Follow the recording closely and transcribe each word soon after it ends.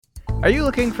Are you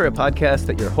looking for a podcast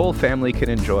that your whole family can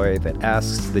enjoy that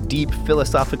asks the deep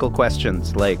philosophical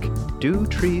questions like, do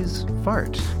trees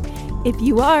fart? If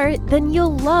you are, then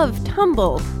you'll love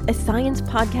Tumble, a science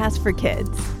podcast for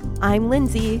kids. I'm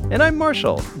Lindsay. And I'm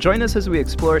Marshall. Join us as we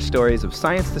explore stories of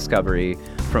science discovery,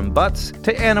 from butts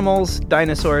to animals,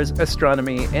 dinosaurs,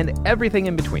 astronomy, and everything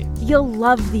in between. You'll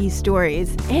love these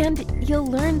stories, and you'll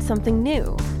learn something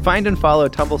new. Find and follow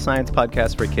Tumble Science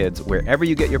Podcast for Kids wherever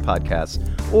you get your podcasts,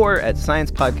 or at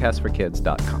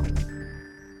sciencepodcastforkids.com.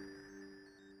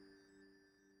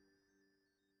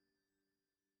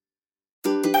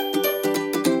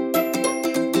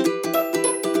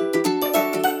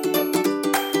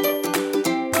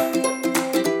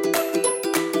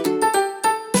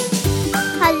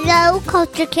 Hello,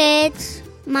 Culture Kids.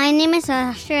 My name is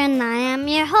Asher and I am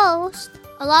your host,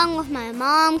 along with my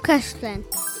mom, Kristen.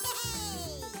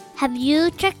 Have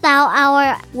you checked out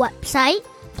our website?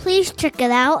 Please check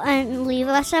it out and leave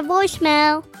us a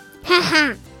voicemail.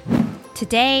 Haha.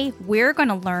 Today, we're going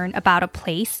to learn about a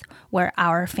place where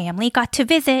our family got to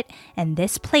visit, and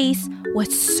this place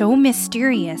was so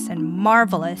mysterious and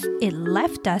marvelous, it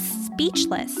left us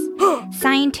speechless.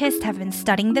 Scientists have been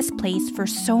studying this place for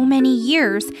so many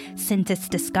years since its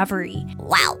discovery.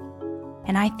 Wow.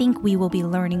 And I think we will be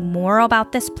learning more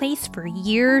about this place for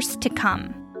years to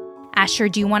come. Asher,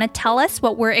 do you want to tell us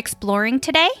what we're exploring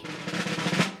today?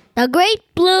 The Great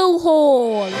Blue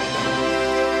Hole.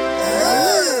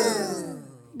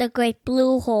 The Great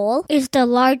Blue Hole is the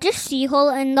largest sea hole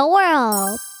in the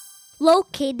world,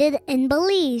 located in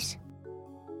Belize.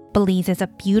 Belize is a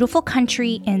beautiful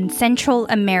country in Central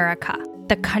America.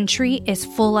 The country is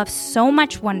full of so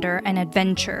much wonder and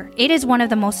adventure. It is one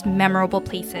of the most memorable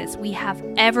places we have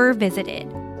ever visited.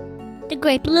 The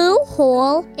Great Blue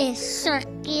Hole is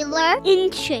circular in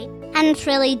shape and it's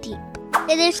really deep.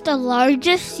 It is the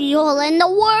largest sea hole in the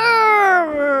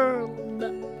world.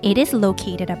 It is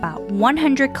located about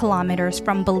 100 kilometers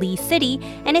from Belize City,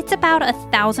 and it's about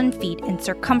 1,000 feet in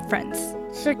circumference.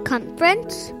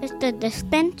 Circumference is the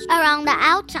distance around the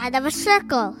outside of a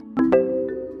circle.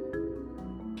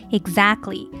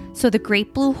 Exactly. So the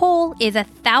Great Blue Hole is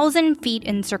 1,000 feet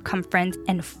in circumference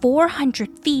and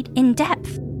 400 feet in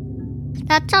depth.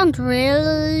 That sounds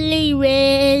really,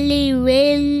 really,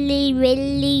 really,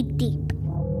 really deep.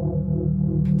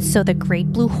 So the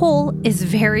Great Blue Hole is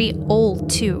very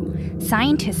old too.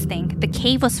 Scientists think the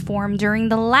cave was formed during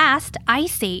the last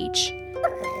ice age.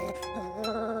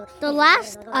 The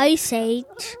last ice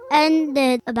age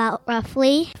ended about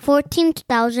roughly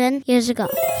 14,000 years ago.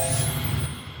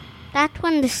 That's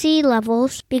when the sea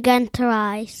levels began to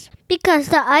rise because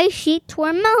the ice sheets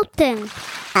were melting.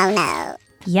 Oh no.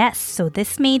 Yes, so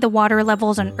this made the water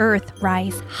levels on Earth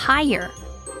rise higher.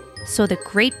 So the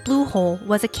Great Blue Hole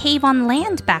was a cave on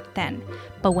land back then.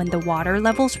 But when the water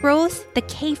levels rose, the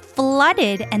cave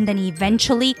flooded and then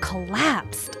eventually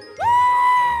collapsed.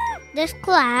 This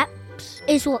collapse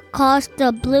is what caused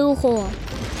the blue hole.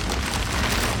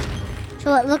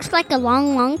 So it looks like a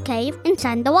long, long cave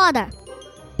inside the water.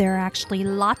 There are actually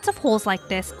lots of holes like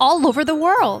this all over the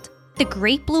world. The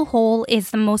Great Blue Hole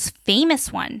is the most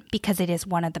famous one because it is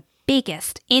one of the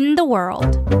biggest in the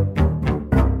world.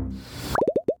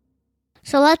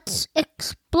 So let's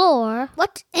explore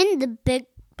what's in the big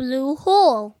blue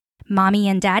hole. Mommy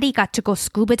and Daddy got to go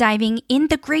scuba diving in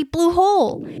the Great Blue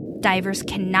Hole. Divers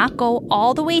cannot go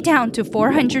all the way down to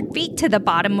 400 feet to the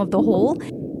bottom of the hole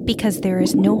because there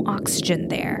is no oxygen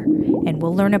there. And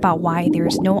we'll learn about why there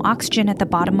is no oxygen at the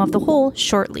bottom of the hole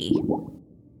shortly.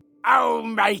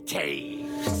 Almighty!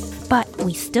 But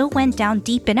we still went down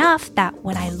deep enough that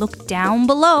when I looked down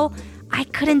below, I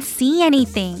couldn't see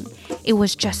anything. It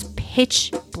was just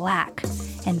pitch black.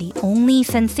 And the only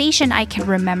sensation I can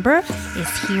remember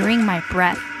is hearing my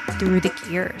breath through the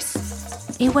gears.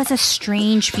 It was a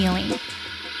strange feeling.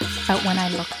 But when I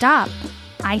looked up,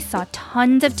 I saw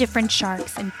tons of different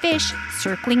sharks and fish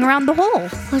circling around the hole.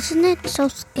 Wasn't it so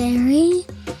scary?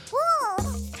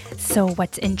 So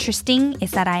what's interesting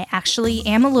is that I actually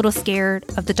am a little scared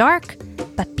of the dark.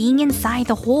 But being inside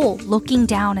the hole, looking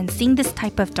down and seeing this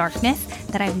type of darkness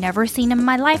that I've never seen in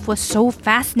my life was so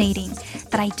fascinating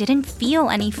that I didn't feel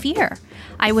any fear.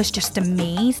 I was just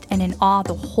amazed and in awe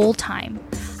the whole time.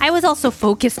 I was also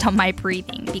focused on my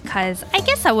breathing because I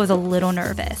guess I was a little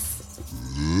nervous.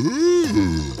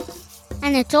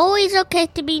 And it's always okay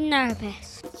to be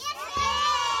nervous.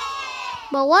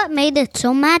 But what made it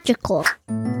so magical?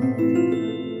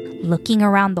 Looking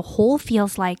around the hole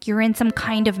feels like you're in some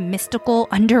kind of mystical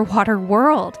underwater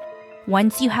world.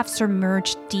 Once you have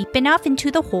submerged deep enough into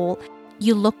the hole,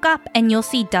 you look up and you'll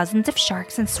see dozens of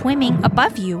sharks and swimming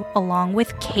above you along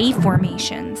with cave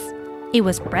formations. It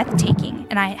was breathtaking,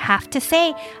 and I have to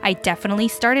say, I definitely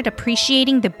started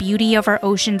appreciating the beauty of our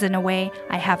oceans in a way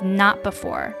I have not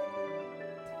before.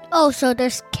 Oh, so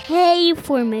there's cave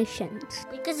formations.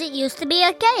 Because it used to be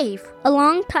a cave a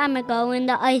long time ago in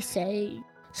the Ice Age.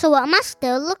 So it must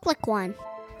still look like one.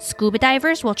 Scuba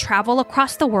divers will travel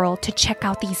across the world to check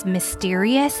out these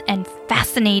mysterious and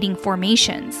fascinating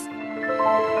formations.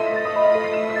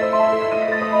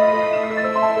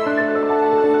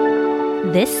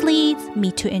 This leads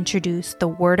me to introduce the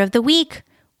word of the week,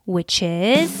 which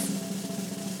is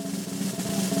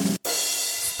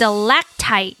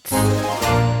stalactites.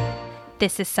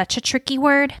 This is such a tricky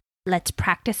word. Let's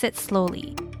practice it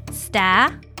slowly.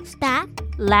 Stalactites.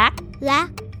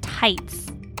 Tights.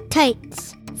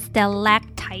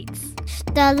 Stalactites.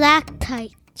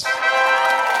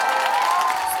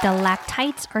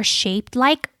 Stalactites are shaped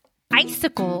like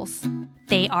icicles.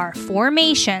 They are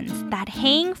formations that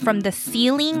hang from the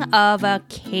ceiling of a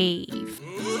cave.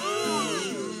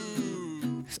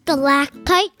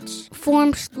 Stalactites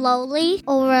form slowly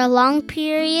over a long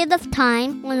period of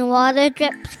time when water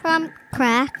drips from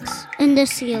cracks in the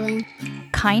ceiling.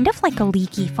 Kind of like a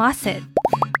leaky faucet.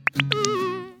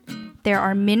 There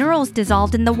are minerals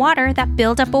dissolved in the water that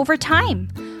build up over time.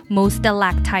 Most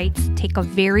stalactites take a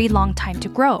very long time to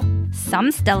grow.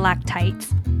 Some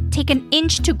stalactites take an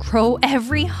inch to grow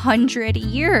every 100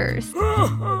 years.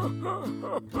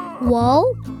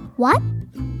 Whoa, what?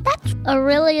 That's a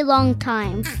really long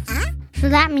time. So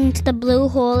that means the blue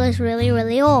hole is really,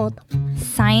 really old.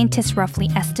 Scientists roughly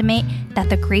estimate that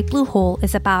the Great Blue Hole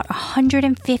is about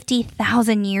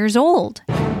 150,000 years old.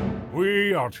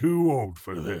 We are too old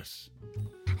for this.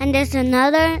 And there's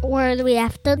another word we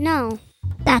have to know.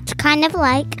 That's kind of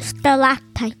like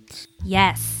stalactites.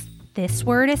 Yes, this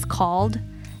word is called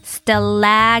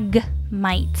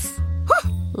stalagmites.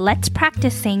 Let's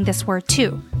practice saying this word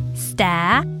too.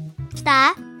 Stalagmites.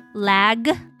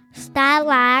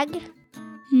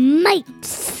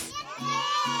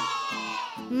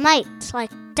 Mites,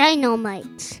 like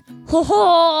dynamites. Ho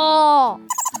ho!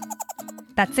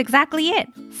 That's exactly it.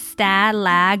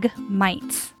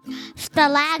 Stalagmites.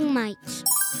 Stalagmites.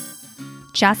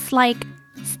 Just like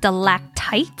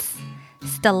stalactites,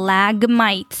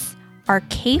 stalagmites are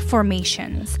cave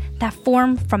formations that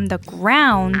form from the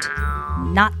ground,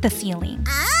 not the ceiling.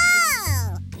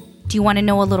 Do you want to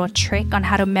know a little trick on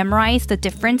how to memorize the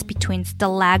difference between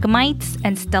stalagmites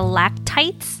and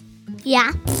stalactites?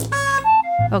 Yeah.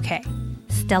 Okay.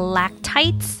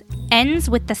 Stalactites ends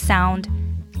with the sound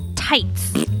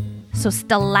tights. So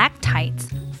stalactites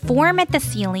form at the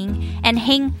ceiling and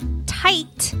hang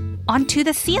tight onto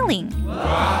the ceiling.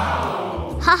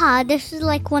 Haha, this is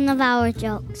like one of our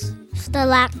jokes.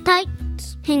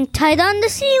 Stalactites hang tight on the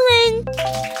ceiling.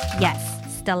 Yes,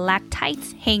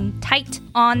 stalactites hang tight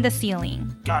on the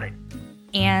ceiling. Got it.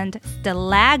 And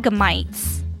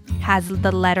stalagmites has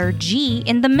the letter G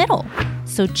in the middle.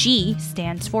 So G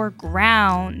stands for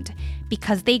ground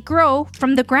because they grow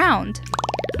from the ground.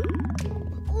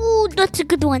 Ooh, that's a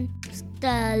good one. Stalagmites.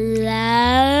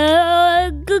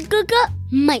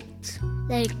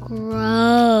 They grow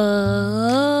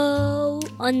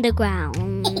on the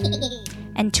ground.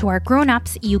 And to our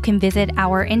grown-ups, you can visit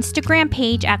our Instagram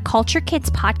page at Culture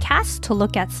Kids Podcast to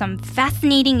look at some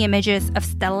fascinating images of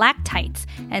stalactites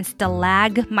and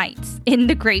stalagmites in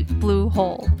the Great Blue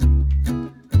Hole.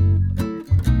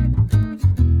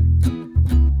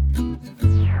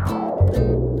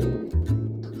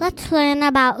 Let's learn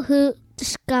about who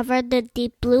discovered the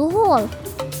deep blue hole.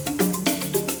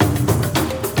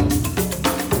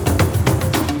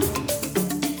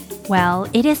 Well,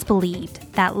 it is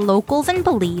believed that locals in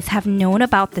Belize have known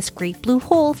about this Great Blue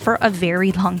Hole for a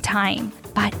very long time.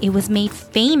 But it was made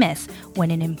famous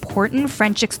when an important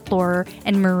French explorer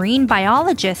and marine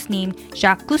biologist named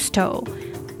Jacques Cousteau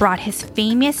brought his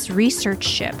famous research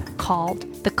ship called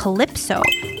the Calypso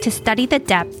to study the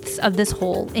depths of this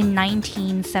hole in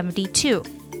 1972.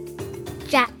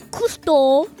 Jacques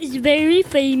Cousteau is very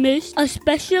famous,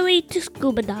 especially to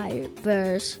scuba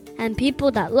divers and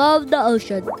people that love the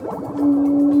ocean.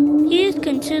 He is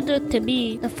considered to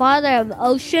be the father of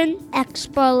ocean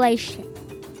exploration.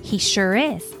 He sure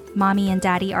is. Mommy and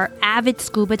Daddy are avid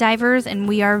scuba divers, and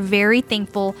we are very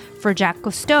thankful for Jacques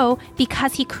Cousteau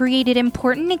because he created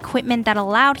important equipment that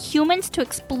allowed humans to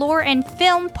explore and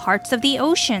film parts of the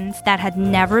oceans that had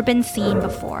never been seen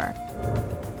before.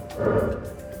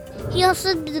 He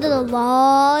also did a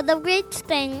lot of great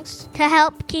things to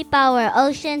help keep our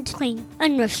oceans clean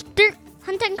and restrict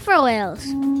hunting for whales.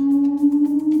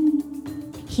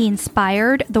 He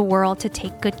inspired the world to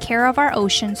take good care of our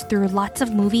oceans through lots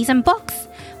of movies and books.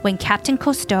 When Captain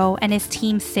Cousteau and his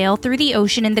team sailed through the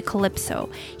ocean in the Calypso,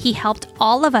 he helped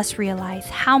all of us realize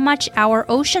how much our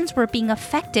oceans were being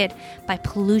affected by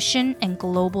pollution and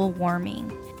global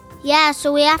warming. Yeah,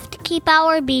 so we have to keep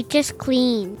our beaches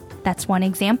clean. That's one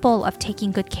example of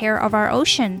taking good care of our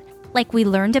ocean. Like we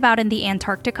learned about in the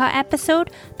Antarctica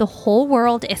episode, the whole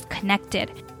world is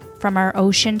connected, from our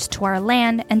oceans to our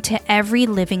land and to every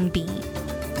living being.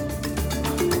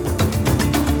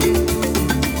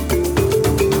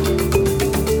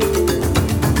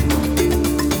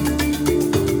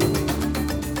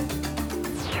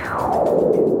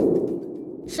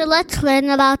 So let's learn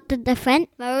about the different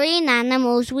marine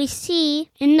animals we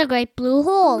see in the Great Blue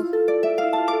Hole.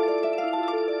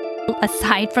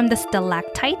 Aside from the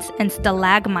stalactites and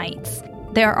stalagmites,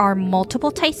 there are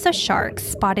multiple types of sharks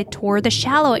spotted toward the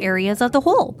shallow areas of the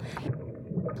hole.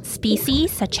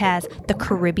 Species such as the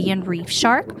Caribbean reef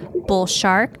shark, bull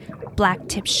shark,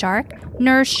 black-tip shark,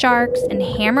 nurse sharks, and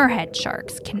hammerhead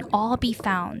sharks can all be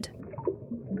found.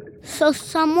 So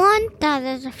someone that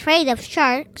is afraid of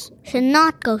sharks should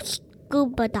not go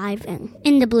scuba diving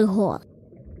in the Blue Hole.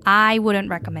 I wouldn't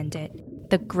recommend it.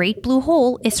 The Great Blue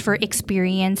Hole is for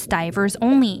experienced divers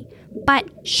only.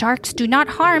 But sharks do not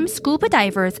harm scuba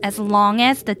divers as long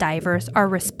as the divers are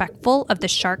respectful of the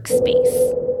shark space.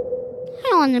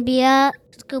 I want to be a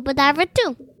scuba diver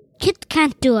too. Kids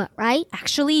can't do it, right?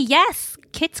 Actually, yes.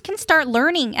 Kids can start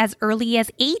learning as early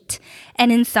as 8.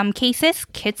 And in some cases,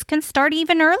 kids can start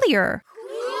even earlier.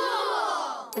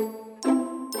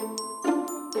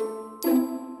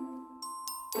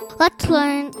 Let's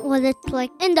learn what it's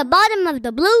like in the bottom of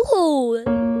the Blue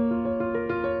Hole.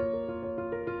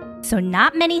 So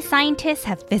not many scientists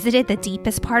have visited the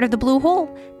deepest part of the Blue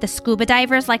Hole. The scuba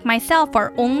divers like myself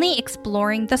are only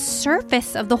exploring the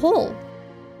surface of the hole.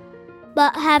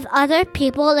 But have other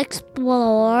people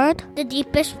explored the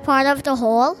deepest part of the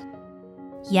hole?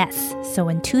 Yes, so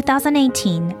in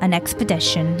 2018, an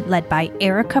expedition led by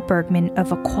Erica Bergman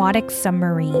of Aquatic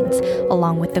Submarines,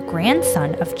 along with the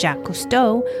grandson of Jacques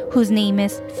Cousteau, whose name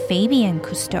is Fabien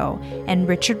Cousteau, and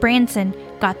Richard Branson,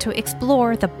 got to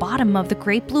explore the bottom of the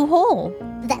Great Blue Hole.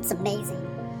 That's amazing.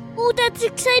 Oh, that's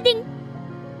exciting.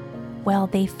 Well,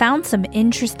 they found some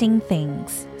interesting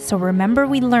things. So remember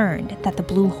we learned that the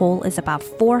Blue Hole is about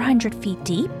 400 feet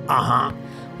deep? Uh-huh.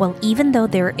 Well, even though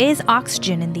there is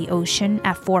oxygen in the ocean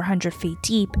at 400 feet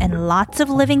deep and lots of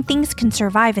living things can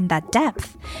survive in that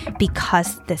depth,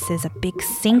 because this is a big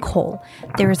sinkhole,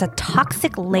 there is a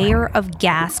toxic layer of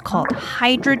gas called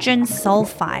hydrogen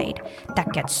sulfide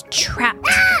that gets trapped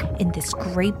in this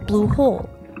Great Blue Hole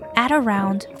at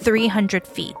around 300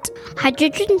 feet.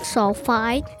 Hydrogen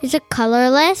sulfide is a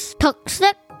colorless,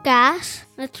 toxic gas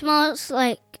that smells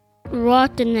like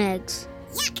rotten eggs.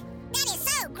 Yuck! That is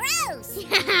so gross!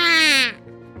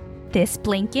 This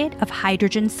blanket of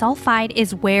hydrogen sulfide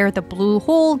is where the Blue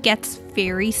Hole gets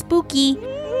very spooky.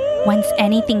 Once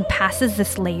anything passes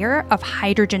this layer of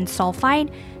hydrogen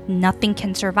sulfide, nothing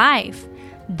can survive.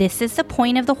 This is the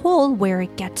point of the hole where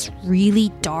it gets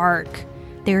really dark.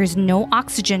 There is no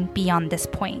oxygen beyond this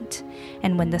point.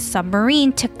 And when the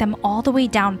submarine took them all the way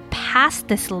down past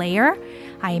this layer,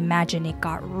 I imagine it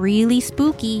got really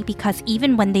spooky because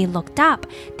even when they looked up,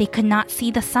 they could not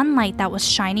see the sunlight that was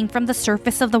shining from the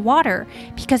surface of the water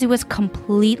because it was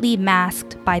completely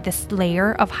masked by this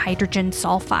layer of hydrogen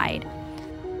sulfide.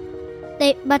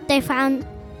 But they found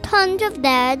tons of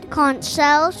dead conch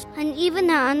shells and even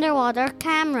an underwater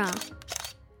camera.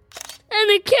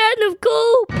 And a can of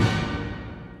Coke!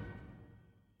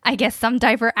 I guess some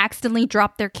diver accidentally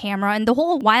dropped their camera in the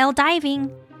hole while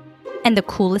diving. And the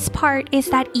coolest part is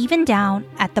that even down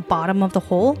at the bottom of the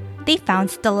hole, they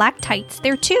found stalactites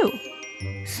there too.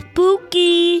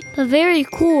 Spooky, but very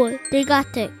cool. They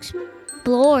got to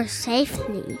explore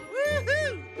safely.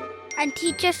 And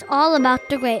teach us all about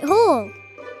the Great Hole.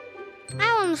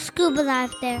 I want to scuba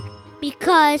dive there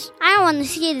because I want to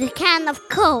see the can of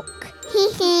Coke.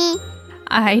 Hee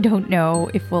I don't know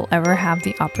if we'll ever have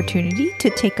the opportunity to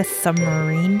take a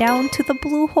submarine down to the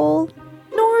Blue Hole,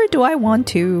 nor do I want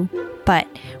to. But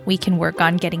we can work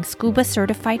on getting scuba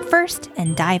certified first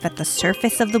and dive at the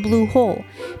surface of the Blue Hole.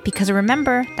 Because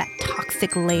remember that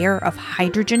toxic layer of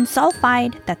hydrogen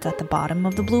sulfide that's at the bottom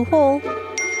of the Blue Hole.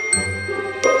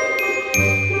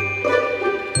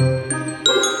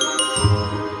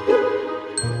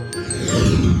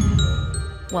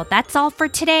 Well, that's all for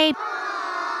today.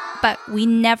 But we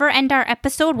never end our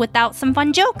episode without some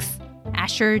fun jokes.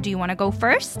 Asher, do you want to go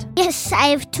first? Yes, I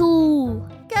have two.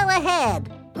 Go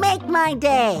ahead. Make my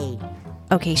day.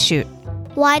 Okay, shoot.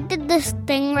 Why did the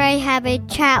stingray have a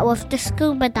chat with the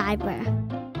scuba diver?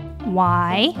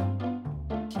 Why?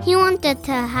 He wanted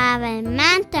to have a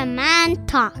man-to-man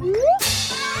talk.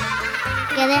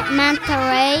 Get it?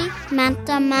 Man-to-ray?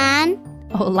 Man-to-man?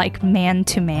 Oh, like man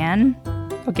to man?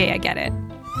 Okay, I get it.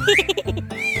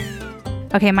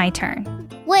 Okay, my turn.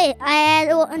 Wait, I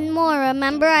had one more.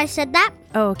 Remember I said that?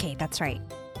 Oh, okay, that's right.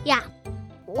 Yeah.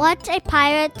 What's a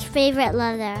pirate's favorite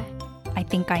letter? I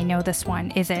think I know this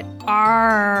one. Is it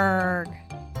ARG?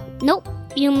 Nope.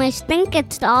 You must think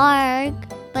it's the ARG,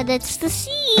 but it's the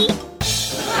C.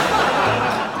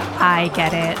 I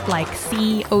get it. Like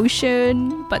sea,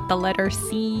 ocean, but the letter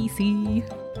C, C.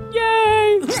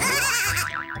 Yay!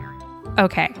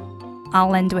 Okay,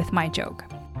 I'll end with my joke.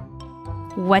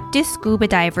 What do scuba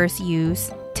divers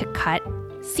use to cut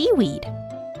seaweed?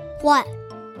 What?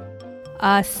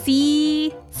 A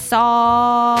seesaw.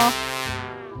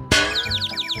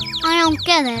 I don't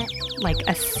get it. Like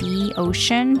a sea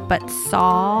ocean, but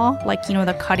saw, like, you know,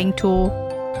 the cutting tool,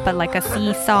 but like a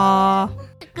seesaw.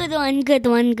 Good one, good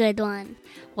one, good one.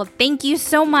 Well, thank you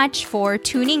so much for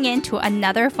tuning in to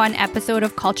another fun episode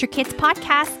of Culture Kids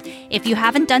Podcast. If you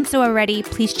haven't done so already,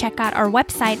 please check out our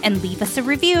website and leave us a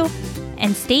review.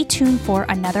 And stay tuned for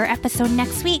another episode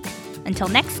next week. Until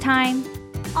next time.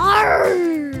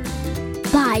 Arr!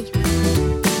 Bye.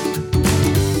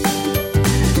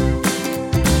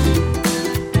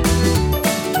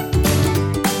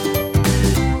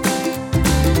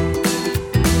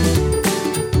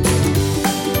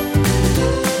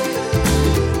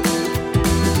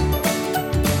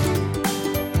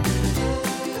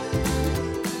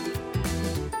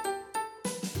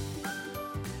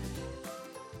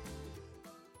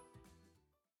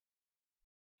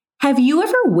 Have you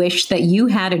ever wished that you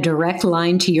had a direct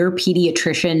line to your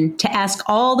pediatrician to ask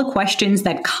all the questions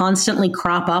that constantly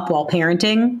crop up while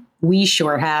parenting? We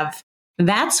sure have.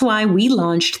 That's why we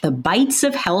launched the Bites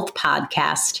of Health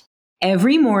podcast.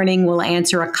 Every morning, we'll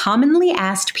answer a commonly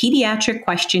asked pediatric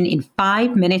question in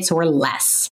 5 minutes or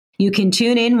less. You can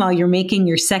tune in while you're making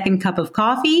your second cup of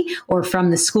coffee or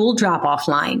from the school drop-off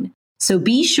line. So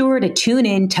be sure to tune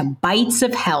in to Bites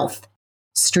of Health,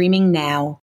 streaming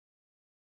now.